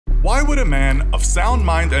Why would a man of sound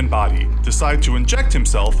mind and body decide to inject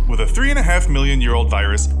himself with a 3.5 million-year-old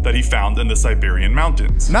virus that he found in the Siberian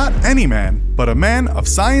mountains? Not any man, but a man of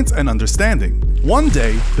science and understanding. One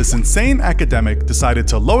day, this insane academic decided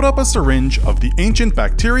to load up a syringe of the ancient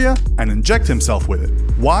bacteria and inject himself with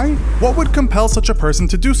it. Why? What would compel such a person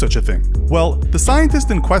to do such a thing? Well, the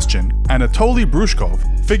scientist in question, Anatoli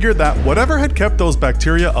Brouchkov, figured that whatever had kept those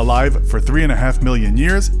bacteria alive for 3.5 million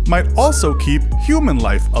years might also keep human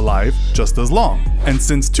life alive just as long. And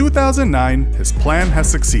since 2009, his plan has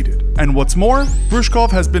succeeded. And what's more,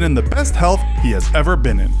 Brouchkov has been in the best health he has ever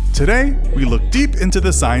been in. Today, we look deep into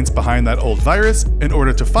the science behind that old virus in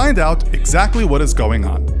order to find out exactly what is going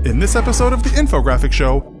on. In this episode of the Infographics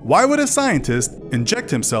Show, why would a scientist inject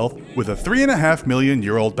himself with a 3.5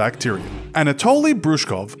 million-year-old bacteria? Anatoli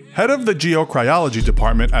Brouchkov, head of the geocryology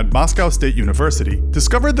department at Moscow State University,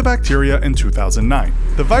 discovered the bacteria in 2009.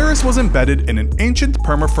 The virus was embedded in an ancient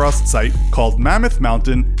permafrost site called Mammoth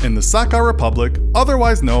Mountain in the Sakha Republic,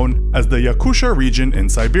 otherwise known as the Yakutia region in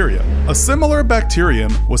Siberia. A similar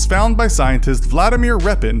bacterium was found by scientist Vladimir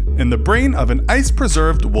Repin in the brain of an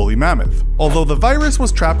ice-preserved woolly mammoth. Although the virus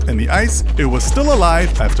was trapped in the ice, it was still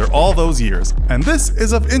alive after all those years, and this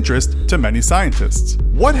is of interest to many scientists.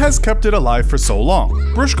 What has kept it alive for so long?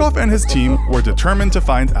 Brouchkov and his team were determined to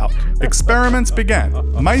find out. Experiments began.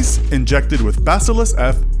 Mice injected with Bacillus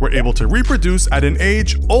F were able to reproduce at an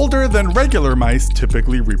age older than regular mice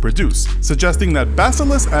typically reproduce, suggesting that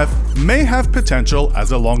Bacillus F may have potential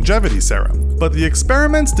as a longevity serum. But the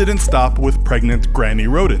experiments didn't stop with pregnant granny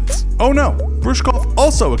rodents. Oh no! Brouchkov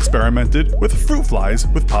also experimented with fruit flies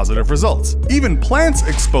with positive results. Even plants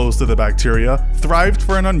exposed to the bacteria thrived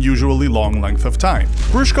for an unusually long length of time.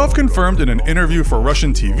 Brouchkov confirmed in an interview for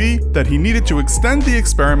Russian TV that he needed to extend the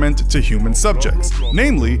experiment to human subjects,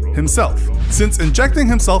 namely himself. Since injecting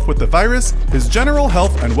himself with the virus, his general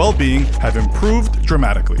health and well-being have improved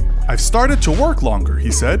dramatically. "I've started to work longer,"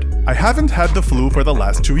 he said. "I haven't had the flu for the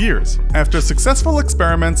last 2 years. After successful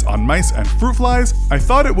experiments on mice and fruit flies, I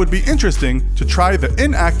thought it would be interesting to try the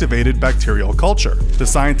inactivated bacterial culture." The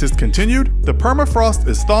scientist continued, "The permafrost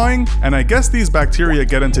is thawing, and I guess these bacteria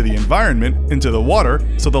get into the environment, into the water,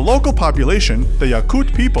 so the local population, the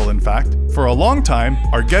Yakut people in fact, for a long time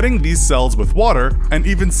are getting these cells with water and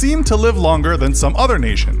even seem to live longer than some other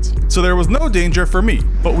nations. So there was no danger for me,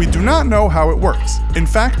 but we do not know how it works. In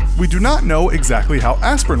fact, we do not know exactly how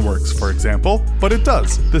aspirin works, for example, but it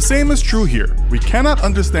does. The same is true here. We cannot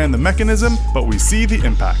understand the mechanism, but we see the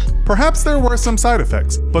impact. Perhaps there were some side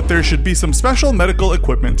effects, but there should be some special medical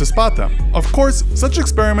equipment to spot them. Of course, such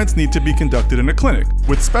experiments need to be conducted in a clinic,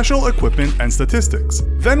 with special equipment and statistics.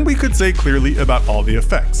 Then we could say clearly about all the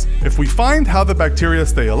effects. If we find how the bacteria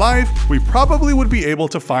stay alive, we probably would be able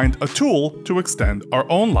to find a tool to extend our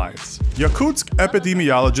own lives." Yakutsk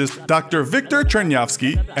epidemiologist Dr. Viktor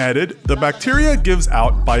Chernyavsky added, "The bacteria gives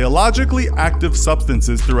out biologically active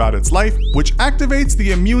substances throughout its life, which activates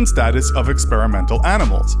the immune status of experimental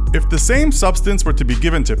animals. If the same substance were to be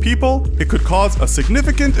given to people, it could cause a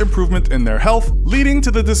significant improvement in their health, leading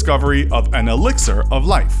to the discovery of an elixir of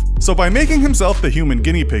life." So by making himself the human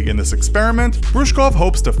guinea pig in this experiment, Brouchkov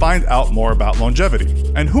hopes to find out more about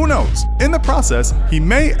longevity. And who knows, in the process, he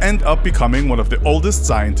may end up becoming one of the oldest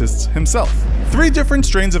scientists himself. 3 different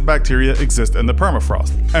strains of bacteria exist in the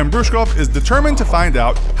permafrost, and Brouchkov is determined to find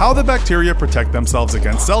out how the bacteria protect themselves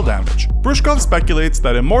against cell damage. Brouchkov speculates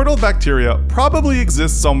that immortal bacteria probably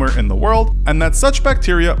exist somewhere in the world, and that such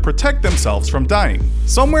bacteria protect themselves from dying.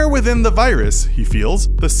 Somewhere within the virus, he feels,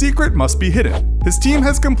 the secret must be hidden. His team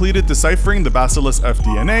has completed deciphering the Bacillus F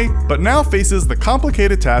DNA, but now faces the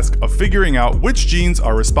complicated task of figuring out which genes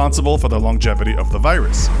are responsible for the longevity of the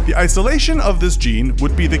virus. The isolation of this gene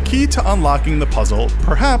would be the key to unlocking the puzzle,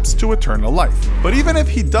 perhaps to eternal life. But even if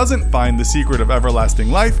he doesn't find the secret of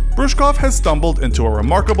everlasting life, Brouchkov has stumbled into a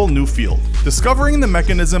remarkable new field. Discovering the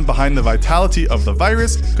mechanism behind the vitality of the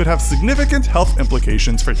virus could have significant health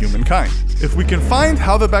implications for humankind. If we can find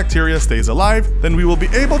how the bacteria stays alive, then we will be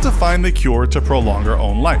able to find the cure to prolong our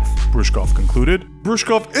own life, Brouchkov concluded.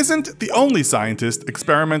 Brouchkov isn't the only scientist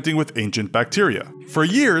experimenting with ancient bacteria. For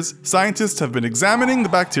years, scientists have been examining the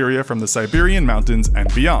bacteria from the Siberian mountains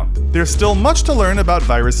and beyond. There's still much to learn about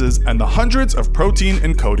viruses and the hundreds of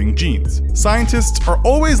protein-encoding genes. Scientists are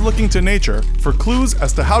always looking to nature for clues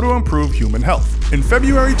as to how to improve human health. In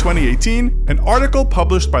February 2018, an article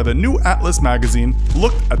published by the New Atlas magazine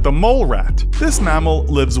looked at the mole rat. This mammal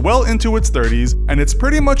lives well into its 30s, and it's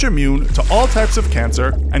pretty much immune to all types of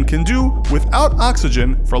cancer and can do without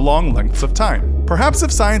oxygen for long lengths of time. Perhaps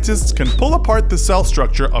if scientists can pull apart the cell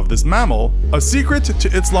structure of this mammal, a secret to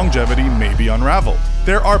its longevity may be unraveled.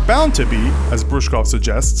 There are bound to be, as Brouchkov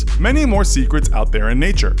suggests, many more secrets out there in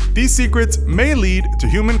nature. These secrets may lead to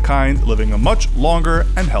humankind living a much longer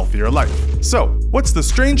and healthier life. So, what's the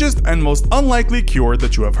strangest and most unlikely cure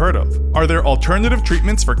that you have heard of? Are there alternative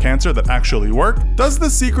treatments for cancer that actually work? Does the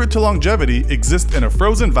secret to longevity exist in a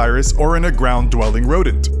frozen virus or in a ground-dwelling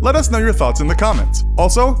rodent? Let us know your thoughts in the comments.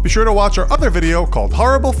 Also, be sure to watch our other video called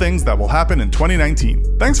Horrible Things That Will Happen in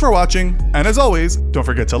 2019. Thanks for watching, and as always, don't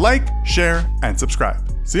forget to like, share, and subscribe.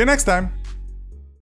 See you next time!